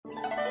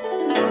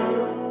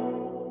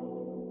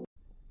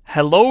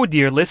Hello,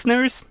 dear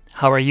listeners.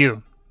 How are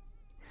you?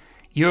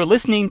 You're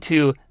listening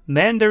to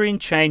Mandarin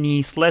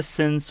Chinese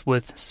Lessons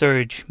with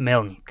Serge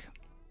Melnik.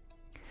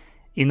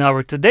 In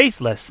our today's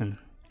lesson,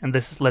 and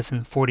this is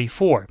lesson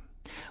 44,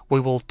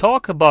 we will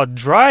talk about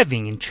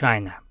driving in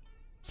China.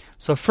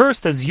 So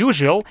first, as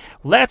usual,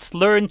 let's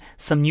learn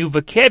some new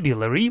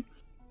vocabulary,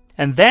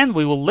 and then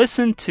we will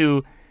listen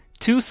to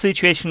two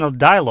situational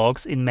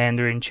dialogues in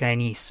Mandarin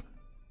Chinese.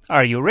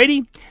 Are you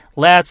ready?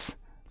 Let's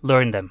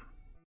learn them.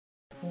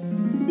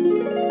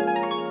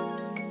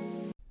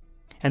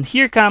 And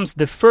here comes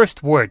the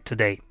first word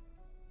today.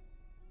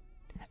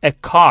 A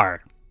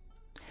car.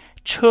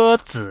 车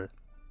子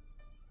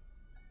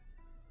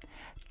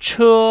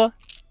车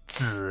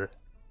子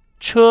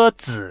车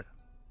子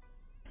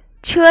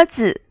车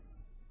子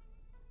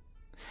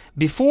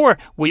Before,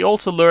 we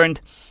also learned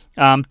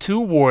two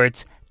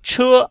words,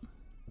 车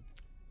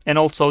and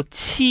also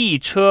汽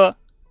车.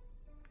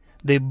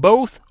 They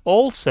both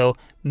also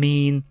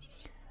mean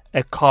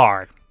a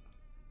car.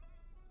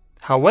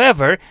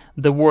 However,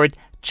 the word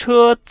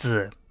车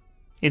子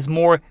is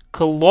more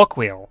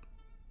colloquial.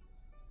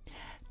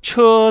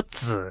 车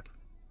子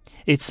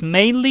It's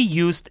mainly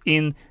used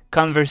in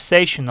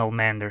conversational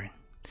Mandarin.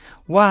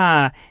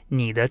 哇，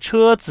你的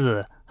车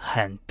子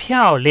很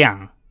漂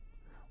亮.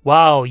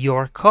 Wow,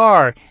 your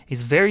car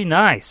is very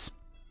nice.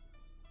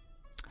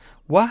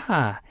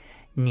 哇，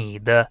你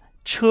的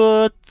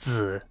车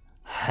子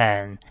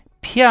很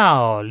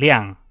漂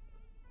亮.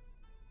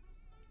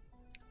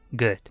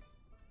 Good.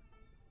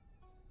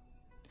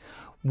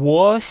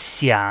 我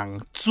想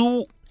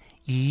租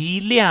一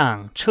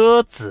辆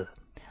车子.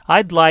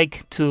 I'd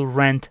like to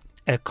rent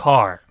a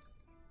car.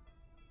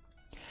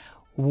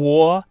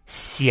 我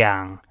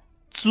想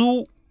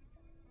租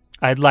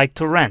I'd like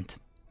to rent.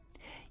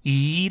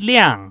 一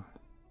辆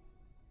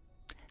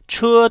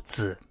车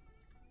子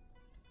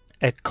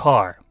a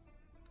car.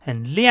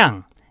 And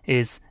辆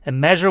is a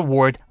measure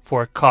word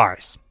for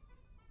cars.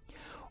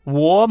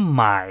 我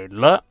买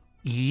了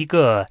一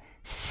个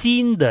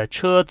新的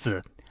车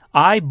子.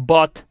 I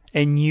bought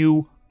a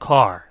new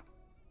car.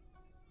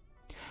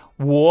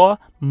 我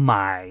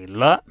买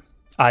了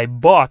I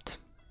bought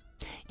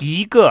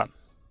一个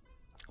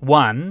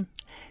one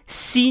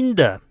新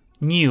的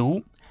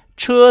new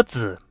车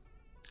子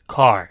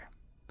car.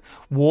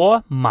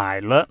 我买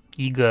了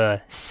一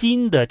个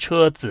新的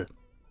车子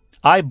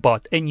I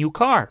bought a new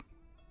car.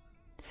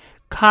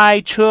 开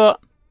车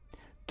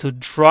to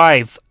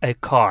drive a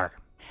car.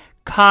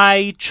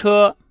 开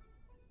车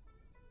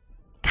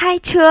开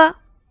车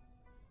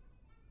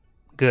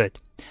Good.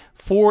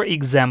 For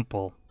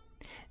example,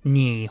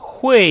 你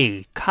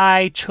会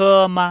开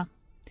车吗?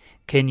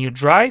 Can you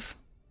drive?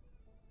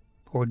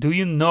 Or do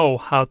you know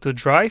how to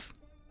drive?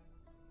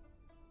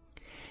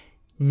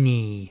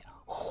 你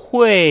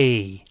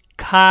会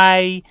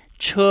开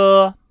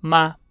车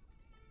吗?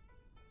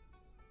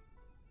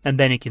 And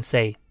then you can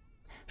say,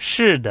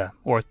 是的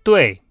or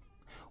对，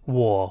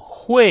我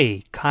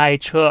会开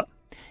车.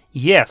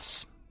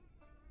 Yes,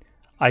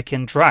 I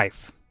can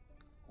drive.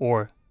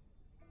 Or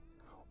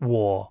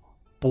我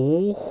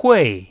不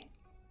会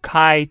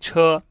开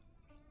车.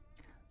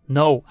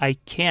 No, I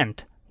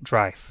can't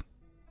drive.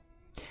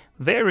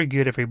 Very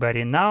good,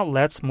 everybody. Now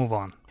let's move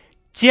on.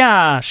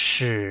 驾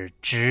驶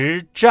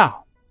执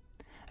照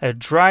a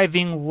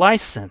driving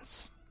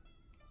license.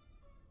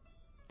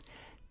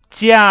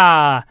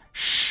 驾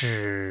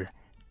驶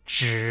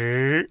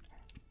执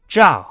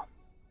照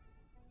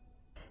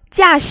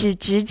驾驶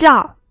执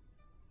照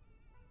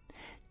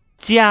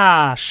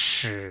驾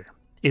驶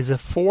is a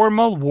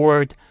formal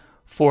word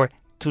for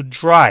to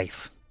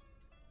drive,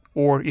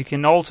 or you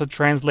can also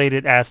translate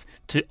it as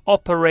to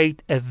operate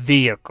a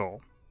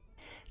vehicle.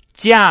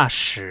 驾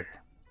驶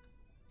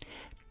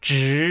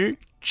执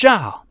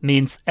照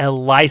means a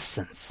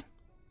license.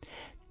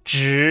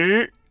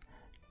 执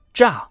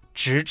照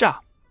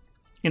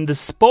In the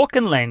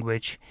spoken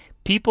language,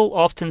 people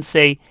often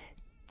say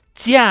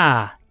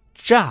驾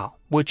照,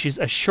 which is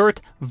a short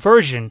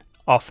version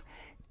of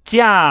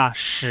驾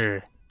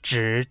驶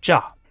执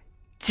照.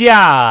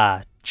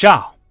 驾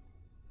照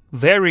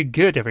Very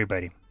good,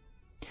 everybody.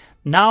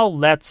 Now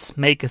let's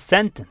make a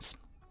sentence.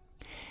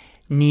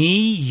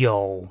 你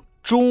有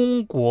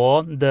中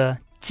国的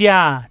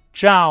驾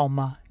照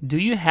吗? Do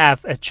you have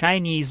a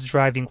Chinese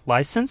driving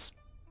license?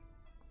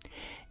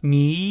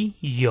 你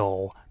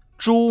有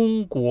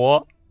中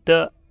国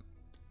的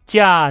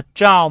驾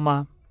照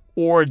吗?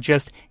 Or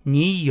just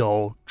你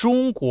有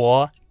中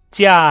国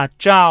驾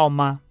照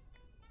吗?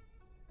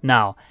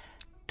 Now,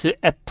 to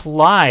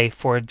apply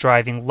for a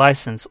driving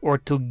license or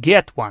to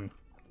get one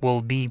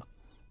will be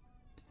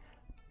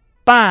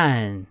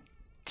办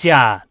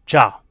驾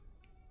照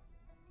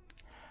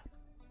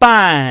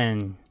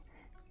办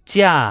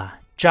驾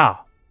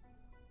照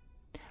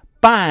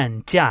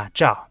办驾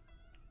照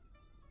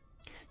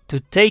To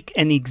take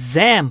an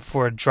exam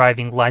for a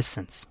driving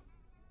license.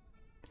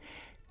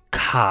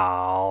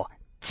 考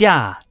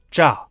驾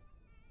照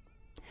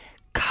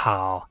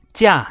考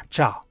驾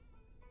照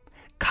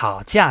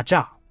考驾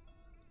照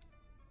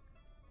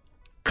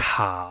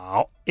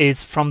考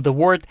is from the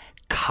word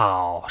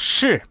考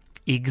试,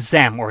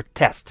 exam or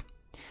test.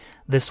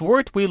 This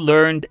word we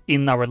learned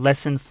in our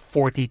lesson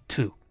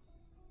 42.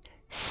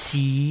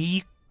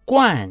 习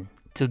惯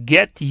to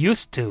get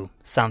used to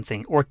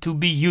something or to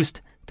be used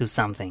to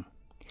something.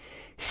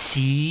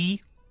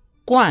 习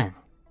惯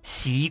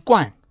习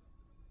惯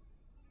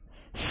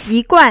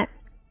习惯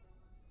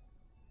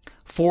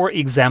For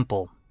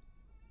example,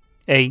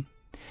 A.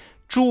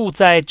 住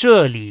在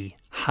这里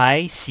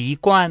还习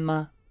惯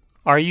吗?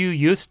 Are you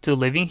used to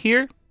living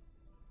here?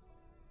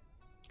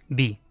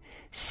 B.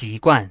 习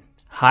惯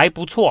还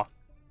不错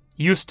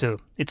Used to,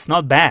 it's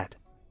not bad.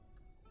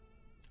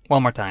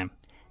 One more time.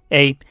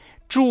 A.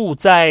 住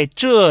在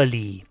这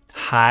里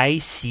还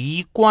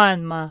习惯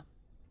吗?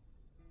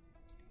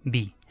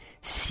 B.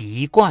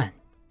 习惯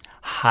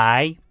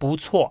还不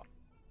错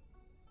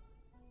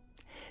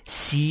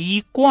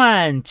习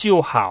惯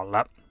就好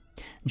了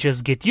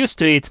Just get used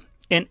to it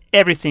and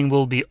everything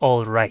will be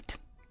all right.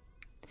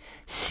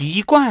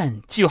 习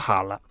惯就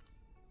好了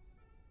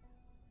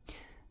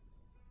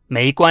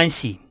没关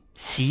系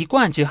习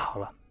惯就好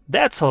了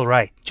That's all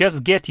right.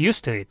 Just get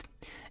used to it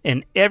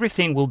and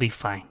everything will be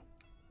fine.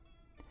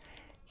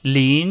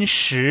 临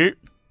时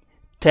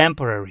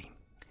temporary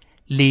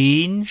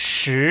临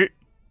时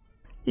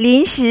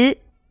临时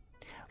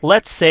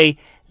Let's say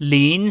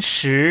临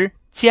时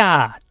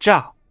驾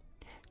照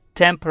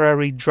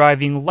temporary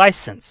driving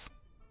license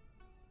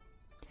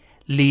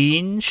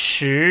临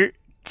时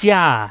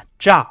驾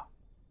照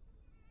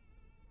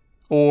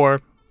or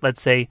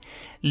let's say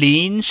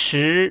临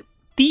时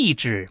地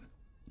址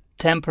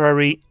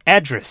temporary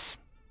address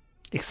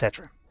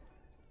etc.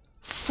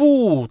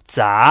 复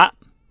杂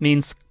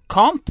means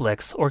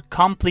complex or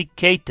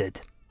complicated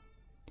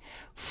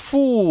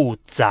复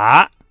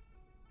杂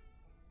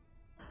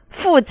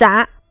复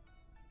杂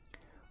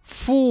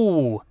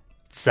复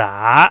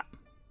杂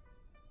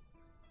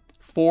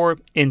For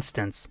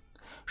instance,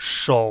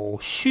 手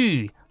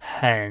续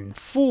很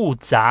复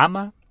杂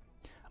吗?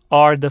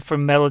 Are the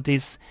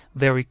formalities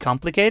very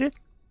complicated?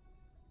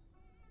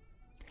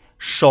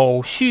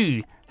 手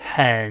续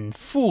很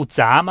复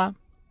杂吗?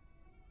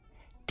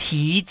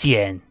 体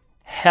检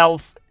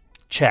health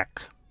check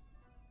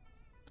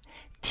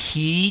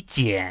体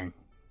检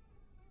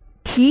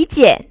体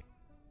检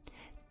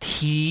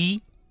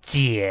体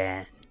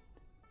检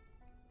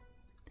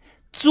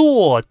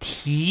做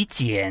体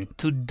检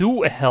to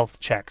do a health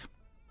check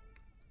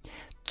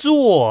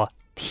做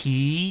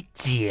体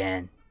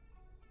检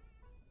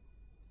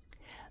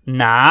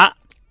拿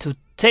to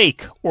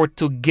take or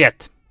to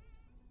get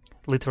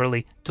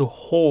literally to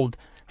hold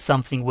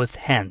something with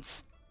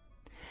hands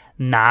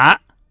拿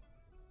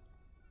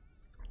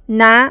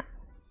拿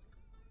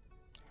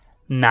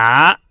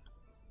拿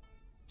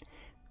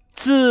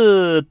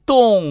自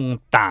动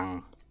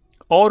挡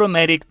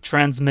automatic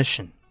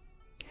transmission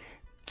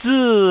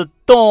自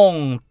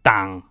动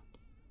挡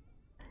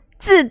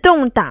自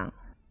动挡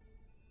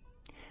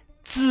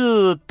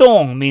自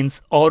动 means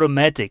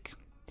automatic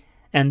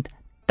and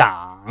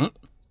挡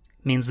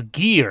means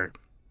gear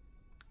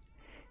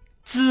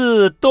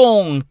自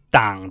动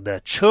挡的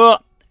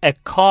车 a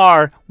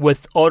car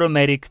with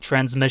automatic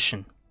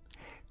transmission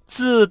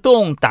自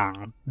动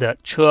挡的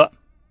车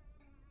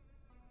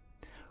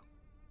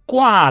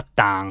挂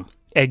档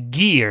a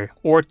gear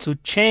or to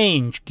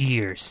change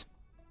gears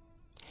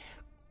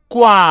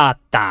挂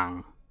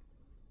档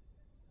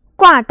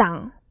挂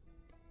档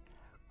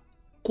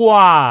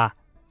挂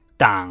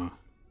档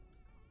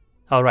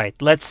Alright,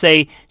 let's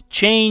say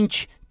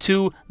change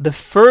to the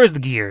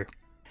first gear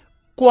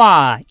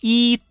挂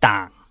一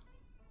档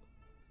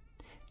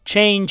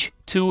Change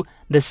to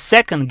the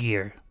second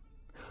gear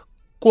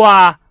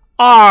挂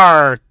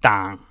二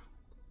档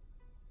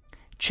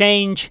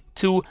Change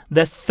to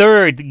the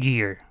third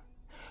gear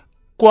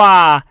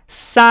挂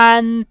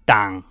三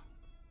档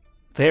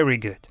Very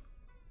good.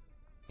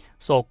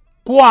 So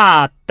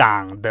挂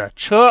档的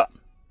车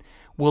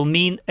will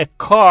mean a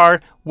car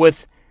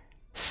with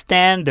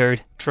standard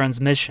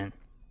transmission.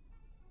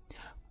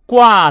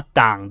 挂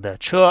档的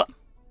车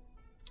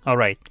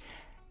Alright.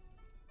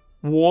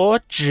 我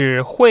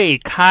只会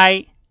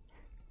开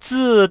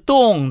自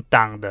动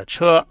挡的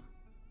车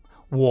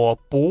我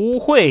不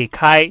会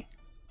开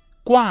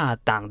挂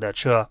档的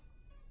车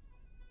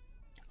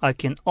I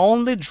can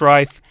only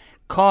drive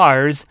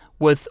cars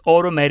with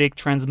automatic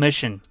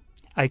transmission.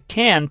 I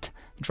can't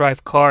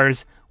drive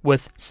cars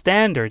with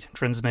standard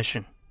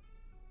transmission.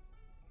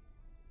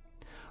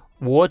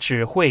 我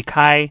只会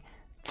开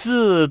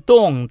自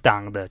动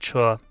挡的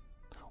车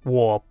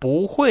我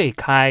不会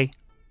开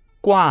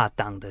挂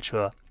档的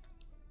车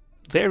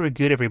Very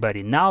good,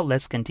 everybody. Now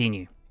let's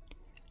continue.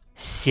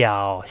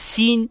 小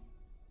心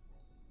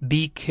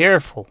Be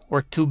careful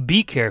or to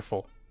be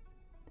careful.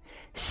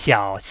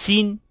 小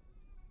心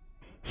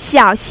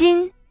小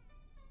心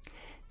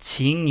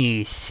请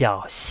你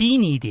小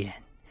心一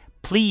点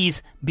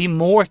Please be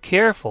more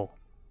careful.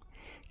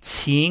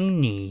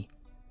 请你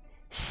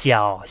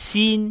小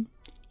心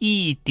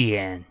一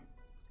点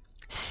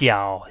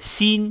小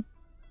心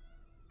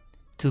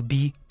to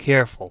be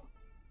careful.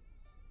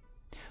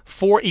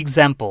 For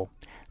example,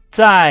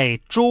 在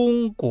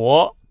中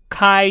国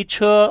开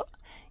车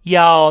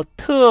要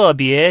特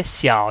别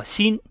小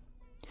心。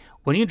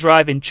When you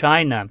drive in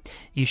China,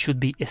 you should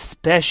be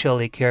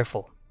especially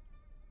careful.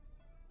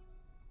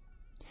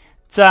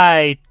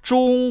 在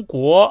中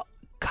国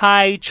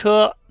开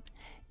车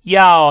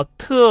要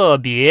特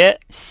别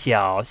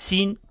小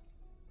心。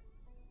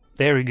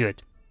Very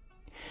good.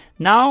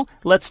 Now,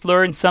 let's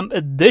learn some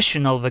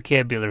additional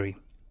vocabulary.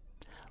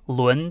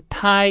 轮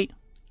胎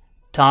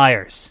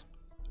tires.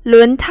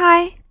 轮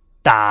胎，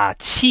打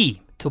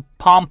气 to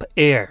pump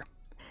air.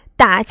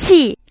 打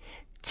气，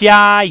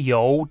加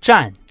油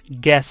站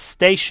gas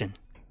station.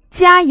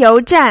 加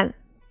油站，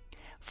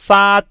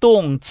发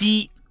动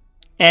机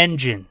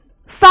engine.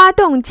 发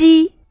动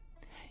机，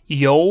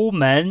油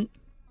门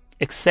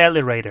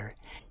accelerator.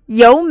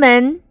 油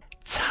门，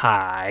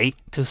踩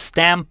to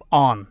stamp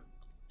on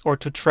or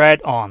to tread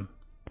on.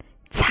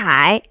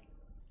 踩，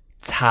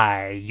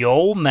踩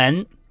油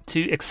门 to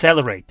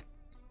accelerate.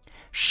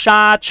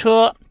 刹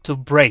车 to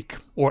brake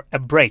or a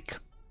brake.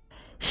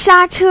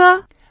 刹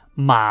车，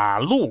马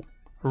路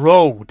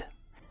road.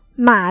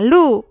 马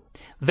路，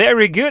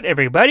 Very good,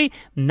 everybody.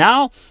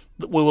 Now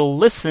we will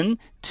listen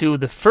to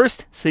the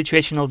first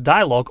situational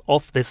dialogue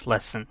of this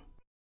lesson.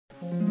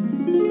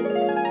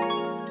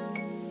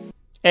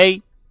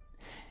 A.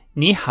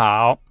 你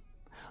好，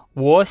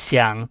我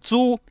想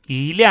租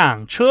一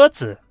辆车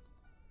子。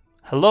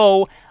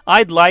Hello,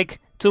 I'd like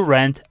to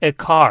rent a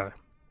car.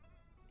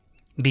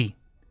 B.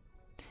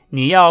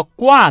 你要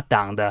挂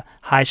档的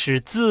还是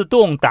自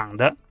动挡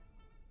的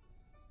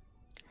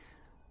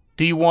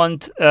？Do you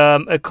want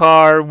a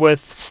car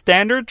with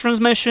standard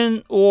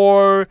transmission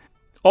or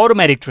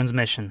automatic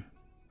transmission?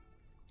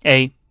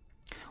 A.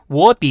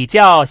 我比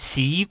较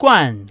习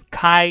惯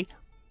开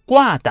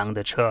挂档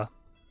的车。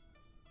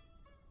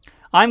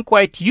I'm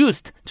quite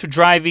used to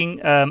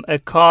driving a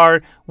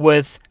car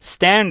with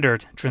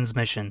standard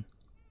transmission.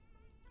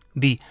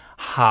 B.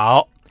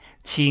 好，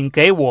请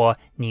给我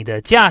你的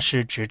驾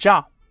驶执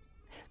照。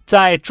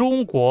在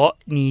中国，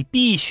你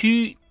必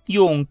须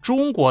用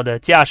中国的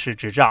驾驶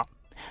执照。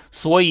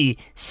所以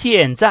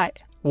现在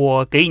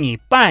我给你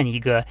办一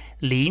个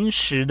临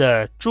时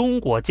的中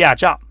国驾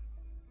照。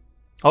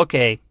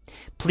Okay,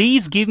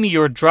 please give me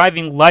your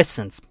driving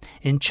license.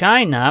 In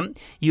China,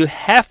 you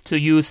have to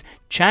use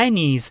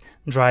Chinese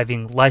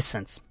driving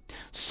license.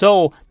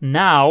 So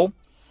now,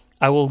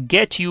 I will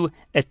get you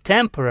a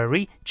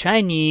temporary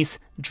Chinese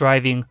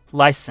driving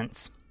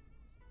license.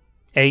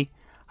 A.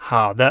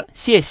 好的，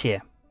谢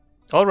谢。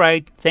All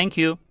right, thank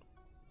you.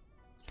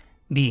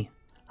 B.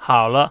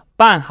 好了，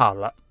办好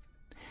了。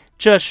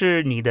这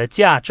是你的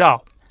驾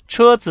照，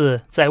车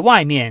子在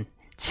外面，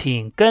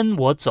请跟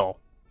我走。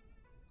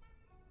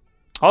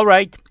All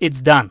right,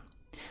 it's done.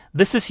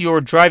 This is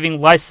your driving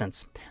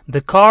license.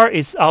 The car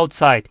is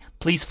outside.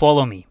 Please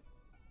follow me.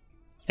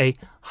 A.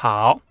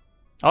 好。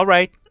All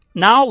right.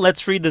 Now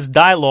let's read this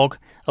dialogue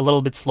a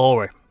little bit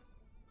slower.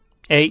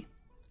 A.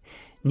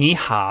 你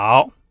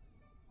好，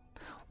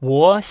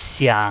我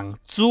想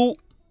租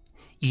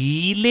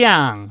一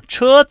辆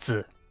车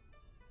子。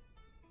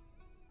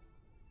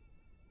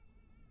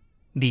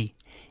B.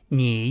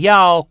 你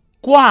要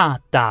挂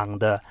档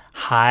的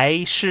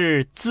还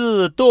是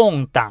自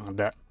动挡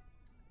的？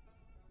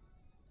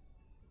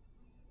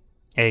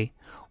 A.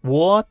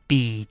 我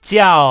比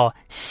较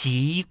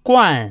习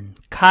惯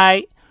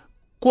开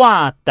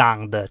挂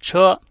档的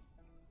车。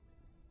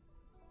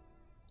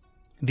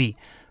B.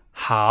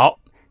 好，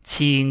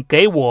请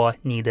给我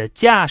你的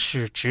驾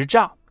驶执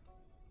照。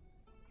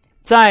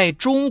在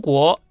中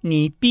国，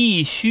你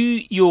必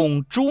须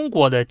用中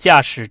国的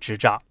驾驶执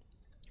照。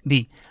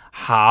B.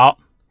 好，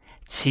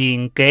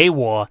请给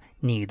我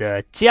你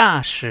的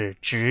驾驶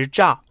执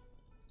照。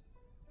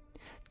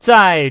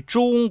在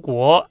中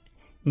国，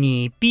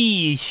你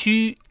必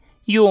须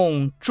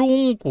用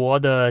中国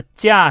的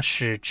驾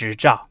驶执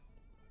照。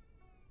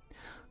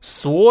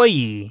所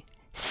以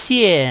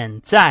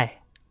现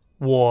在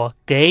我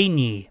给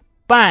你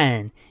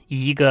办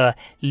一个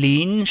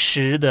临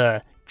时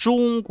的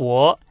中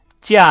国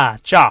驾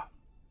照。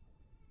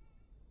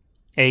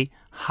A.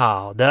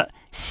 好的，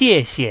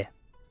谢谢。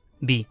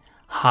B.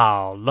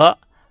 好了，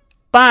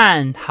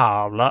办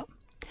好了。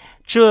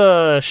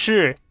这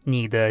是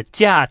你的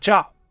驾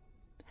照，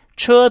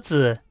车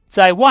子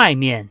在外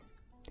面，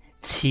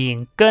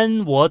请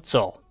跟我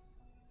走。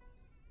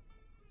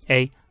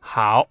A.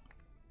 好。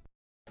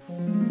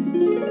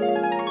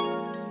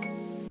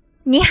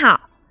你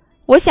好，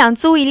我想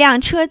租一辆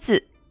车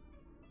子。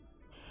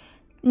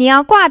你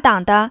要挂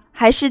档的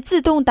还是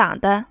自动挡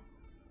的？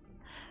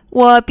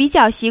我比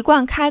较习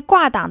惯开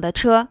挂档的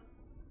车。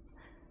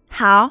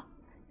好，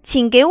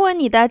请给我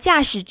你的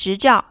驾驶执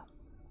照。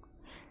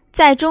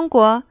在中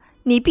国，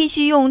你必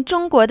须用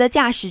中国的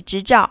驾驶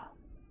执照。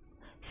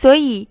所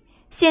以，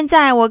现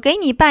在我给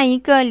你办一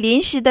个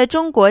临时的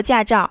中国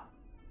驾照。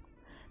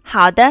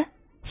好的，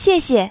谢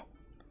谢。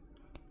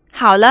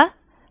好了，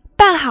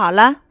办好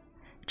了。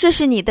这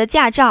是你的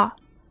驾照，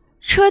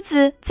车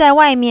子在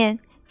外面，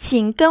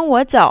请跟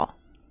我走。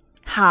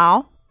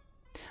好。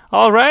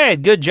All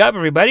right, good job,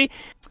 everybody.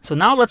 So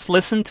now let's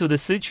listen to the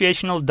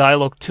situational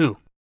dialogue 2.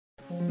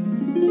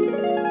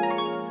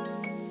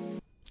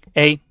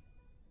 A.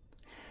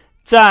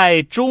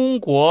 在中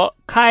国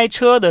开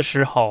车的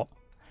时候，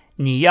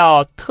你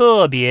要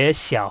特别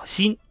小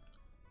心。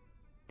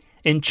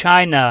In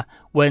China,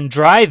 when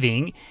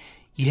driving,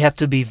 you have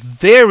to be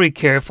very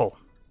careful.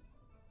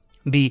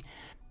 B.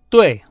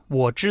 对，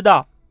我知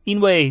道，因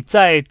为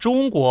在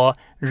中国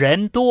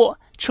人多，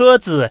车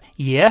子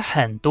也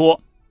很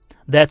多。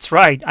That's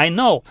right, I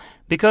know,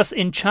 because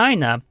in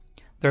China,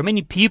 there are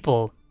many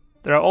people,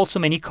 there are also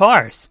many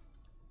cars.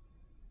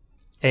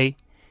 A.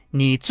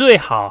 你最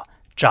好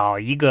找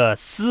一个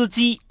司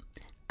机，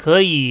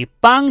可以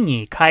帮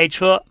你开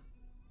车。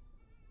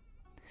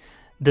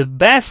The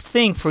best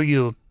thing for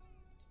you,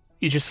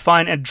 you just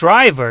find a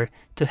driver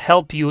to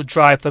help you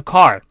drive a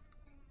car.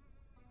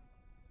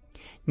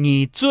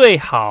 你最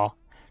好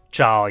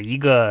找一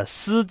个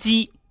司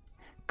机，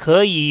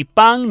可以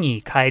帮你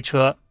开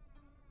车。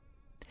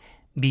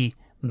B.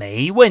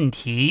 没问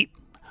题，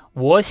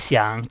我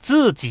想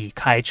自己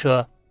开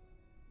车。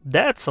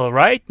That's all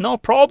right, no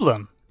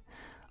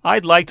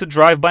problem.I'd like to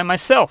drive by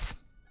myself.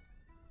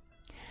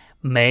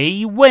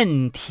 没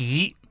问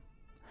题，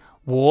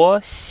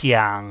我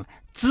想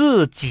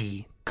自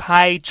己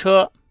开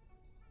车。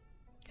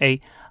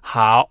A.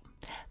 好，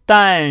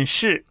但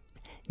是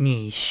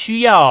你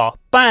需要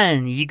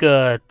办一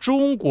个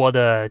中国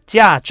的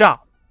驾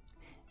照，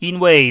因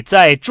为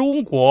在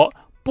中国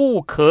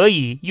不可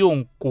以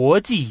用国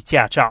际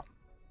驾照。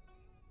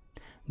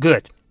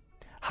Good.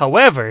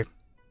 However,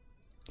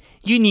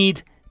 you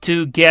need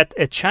to get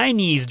a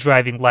Chinese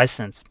driving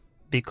license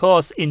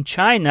because in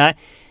China,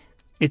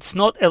 it's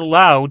not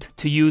allowed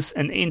to use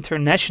an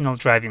international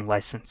driving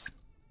license.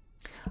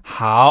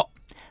 好，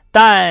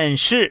但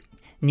是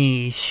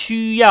你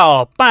需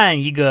要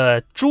办一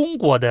个中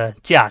国的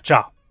驾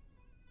照，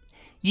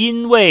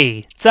因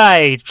为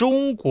在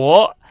中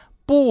国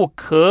不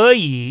可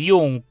以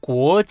用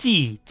国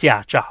际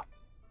驾照。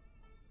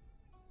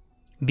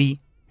B.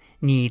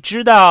 你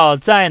知道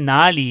在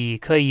哪里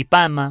可以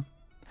办吗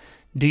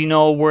？Do you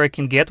know where I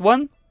can get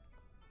one?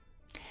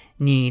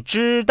 你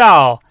知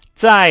道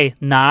在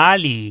哪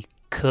里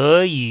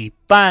可以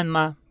办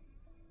吗？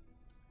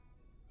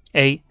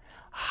 A.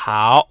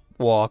 好，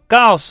我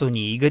告诉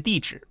你一个地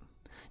址，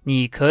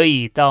你可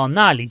以到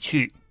那里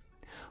去，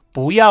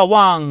不要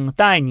忘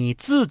带你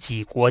自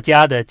己国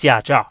家的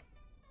驾照。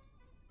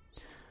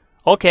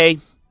Okay,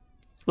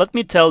 let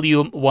me tell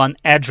you one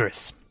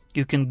address.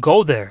 You can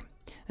go there,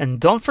 and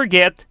don't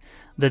forget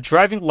the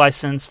driving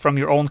license from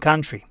your own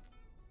country.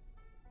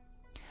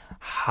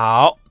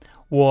好，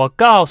我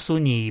告诉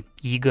你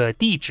一个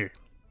地址，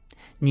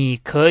你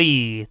可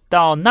以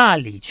到那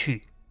里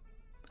去，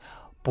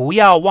不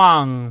要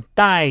忘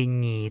带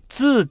你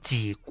自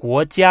己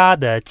国家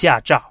的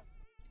驾照。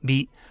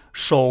B.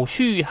 手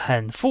续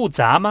很复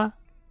杂吗？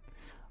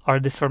 Are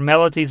the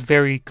formalities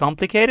very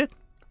complicated?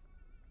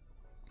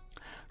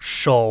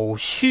 手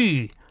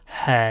续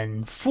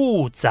很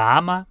复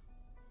杂吗？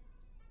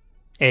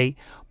 A.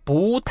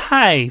 不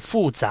太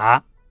复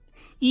杂，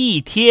一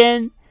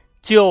天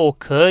就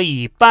可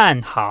以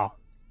办好，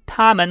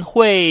他们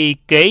会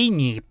给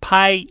你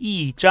拍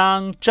一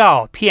张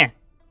照片，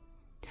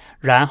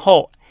然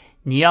后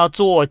你要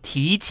做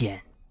体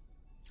检，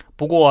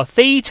不过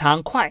非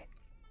常快，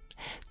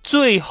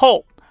最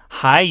后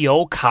还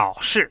有考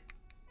试。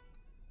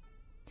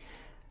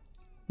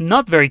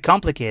Not very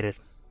complicated.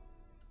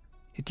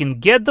 You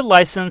can get the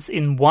license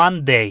in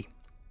one day.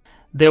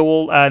 They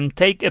will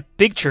take a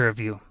picture of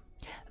you.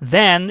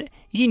 Then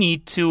you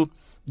need to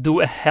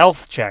do a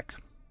health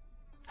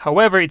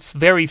check.However, it's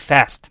very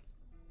fast.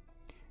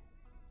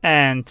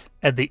 And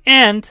at the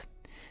end,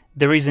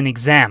 there is an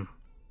exam.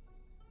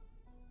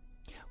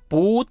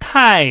 不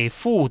太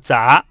复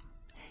杂，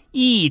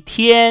一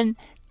天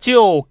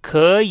就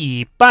可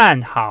以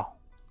办好，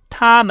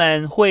他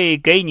们会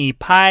给你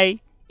拍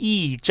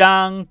一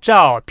张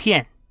照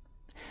片，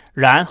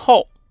然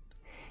后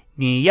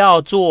你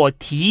要做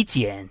体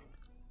检，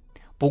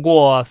不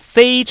过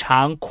非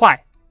常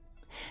快，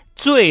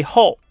最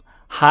后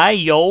还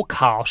有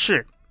考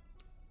试。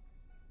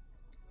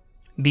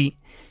B.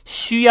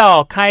 需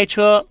要开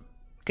车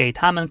给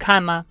他们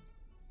看吗？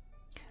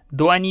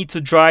 Do I need to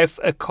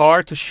drive a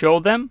car to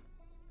show them?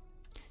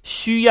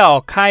 需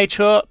要开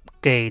车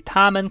给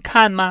他们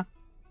看吗？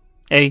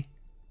 A.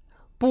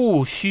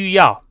 不需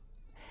要，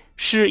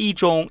是一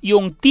种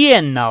用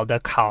电脑的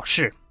考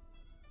试。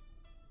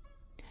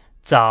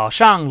早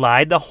上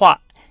来的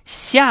话，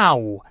下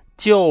午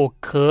就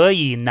可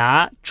以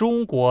拿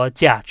中国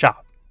驾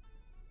照。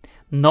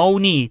No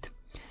need.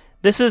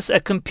 This is a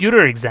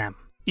computer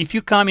exam.If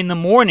you come in the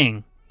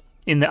morning,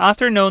 in the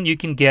afternoon you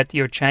can get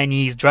your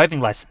Chinese driving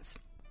license.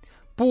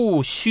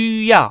 不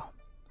需要，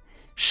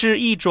是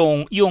一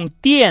种用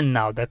电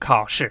脑的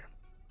考试。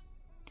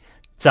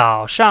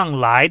早上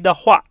来的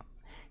话，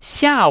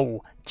下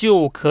午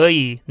就可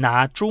以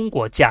拿中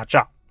国驾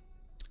照。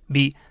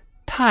B.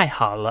 太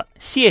好了，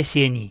谢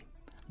谢你。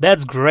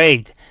That's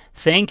great.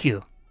 Thank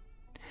you.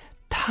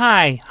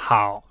 太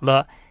好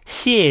了，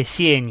谢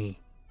谢你。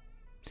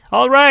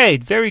All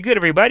right, very good,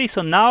 everybody.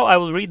 So now I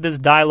will read this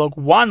dialogue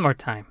one more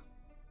time.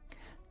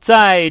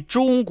 在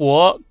中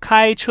国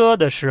开车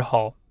的时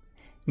候，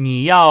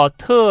你要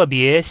特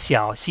别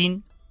小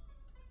心。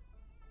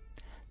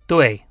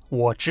对，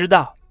我知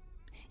道，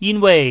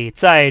因为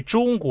在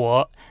中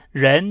国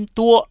人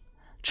多，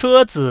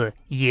车子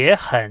也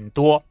很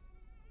多。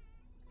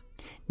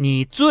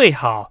你最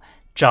好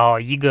找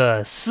一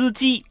个司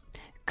机，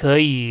可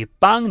以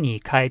帮你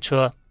开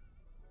车。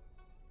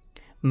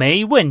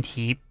没问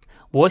题，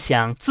我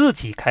想自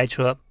己开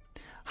车。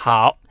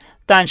好，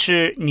但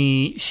是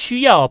你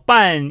需要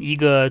办一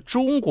个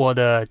中国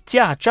的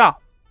驾照，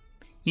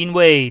因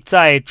为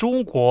在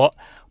中国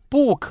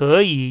不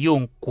可以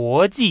用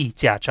国际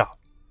驾照。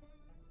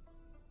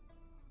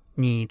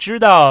你知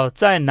道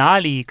在哪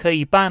里可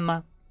以办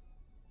吗？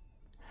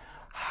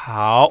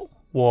好，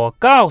我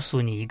告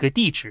诉你一个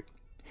地址，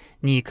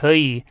你可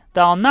以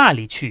到那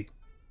里去，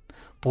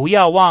不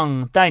要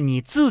忘带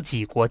你自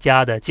己国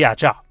家的驾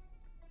照。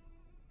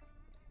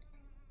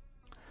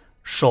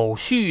手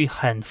续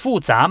很复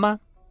杂吗？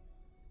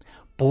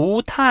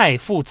不太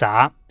复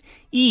杂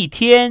，1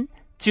天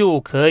就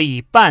可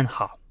以办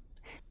好。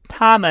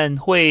他们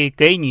会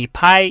给你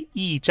拍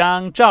一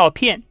张照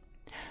片，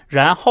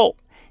然后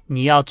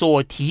你要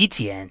做体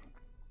检，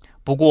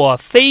不过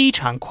非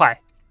常快。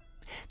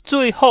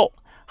最后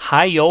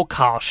还有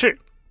考试。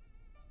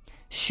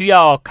需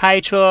要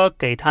开车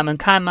给他们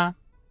看吗？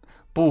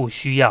不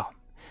需要，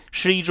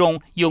是一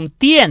种用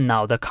电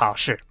脑的考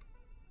试。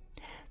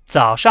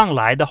早上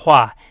来的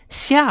话，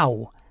下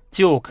午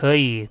就可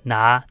以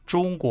拿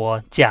中国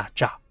驾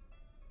照。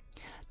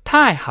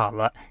太好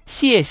了，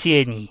谢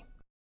谢你。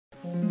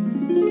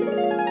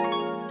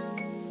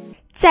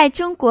在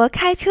中国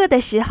开车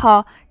的时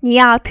候，你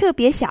要特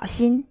别小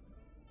心。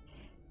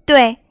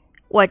对，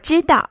我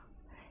知道，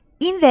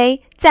因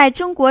为在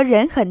中国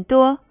人很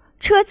多，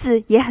车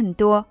子也很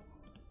多。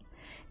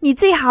你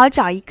最好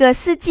找一个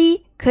司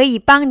机，可以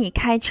帮你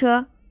开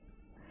车。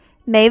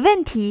没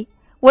问题，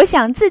我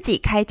想自己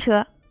开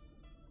车。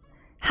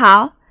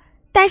好，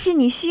但是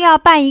你需要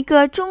办一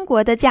个中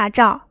国的驾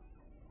照，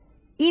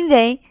因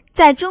为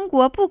在中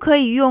国不可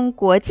以用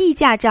国际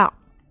驾照。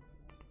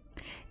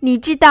你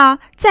知道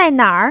在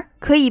哪儿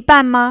可以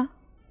办吗？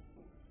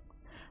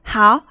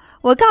好，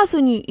我告诉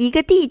你一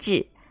个地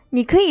址，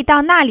你可以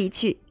到那里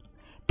去，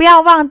不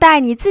要忘带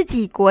你自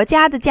己国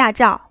家的驾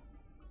照。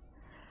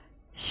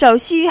手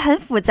续很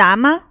复杂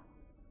吗？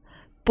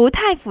不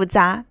太复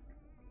杂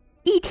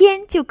，1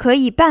天就可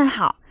以办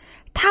好。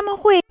他们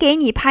会给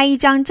你拍一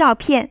张照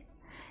片，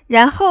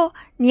然后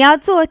你要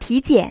做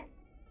体检，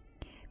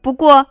不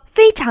过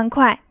非常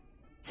快。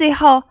最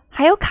后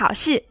还有考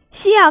试，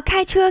需要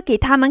开车给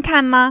他们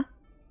看吗？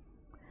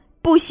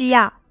不需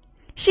要，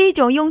是一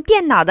种用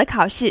电脑的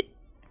考试。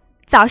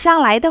早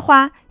上来的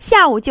话，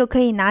下午就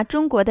可以拿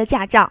中国的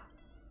驾照。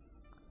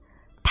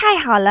太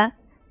好了，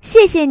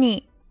谢谢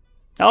你。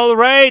All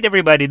right,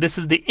 everybody, this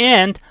is the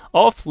end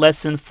of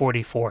Lesson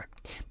 44.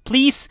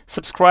 Please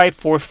subscribe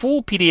for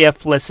full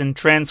PDF lesson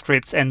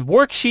transcripts and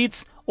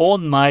worksheets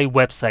on my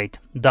website,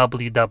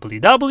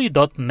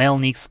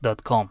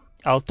 www.melnix.com.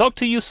 I'll talk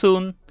to you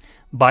soon.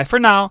 Bye for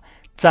now.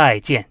 再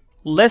见.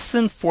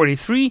 Lesson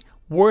 43,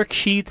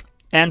 Worksheet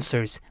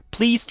Answers.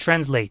 Please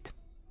translate.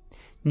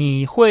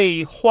 你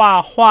会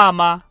画画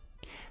吗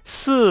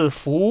？4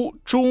幅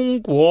中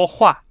国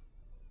画。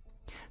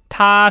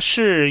他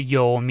是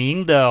有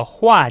名的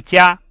画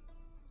家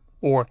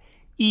or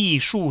艺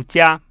术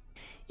家。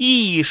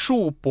艺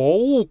术博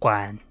物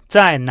馆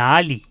在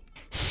哪里？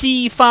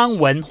西方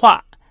文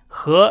化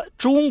和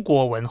中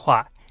国文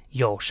化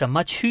有什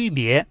么区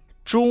别？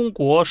中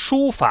国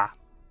书法。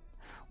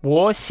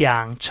我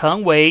想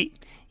成为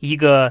一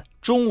个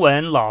中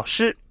文老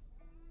师。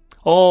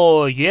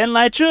哦，原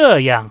来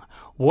这样，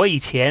我以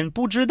前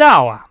不知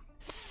道啊。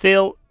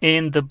Fill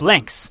in the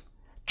blanks.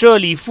 这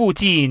里附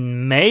近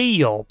没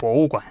有博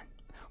物馆，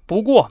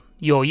不过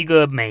有一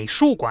个美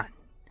术馆。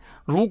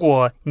如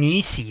果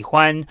你喜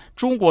欢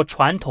中国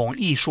传统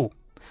艺术，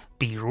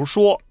比如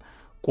说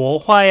国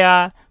画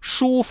呀、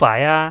书法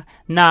呀，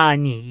那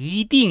你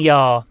一定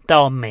要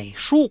到美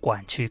术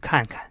馆去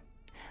看看。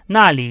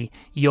那里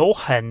有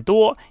很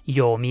多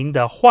有名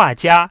的画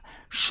家、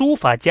书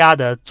法家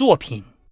的作品。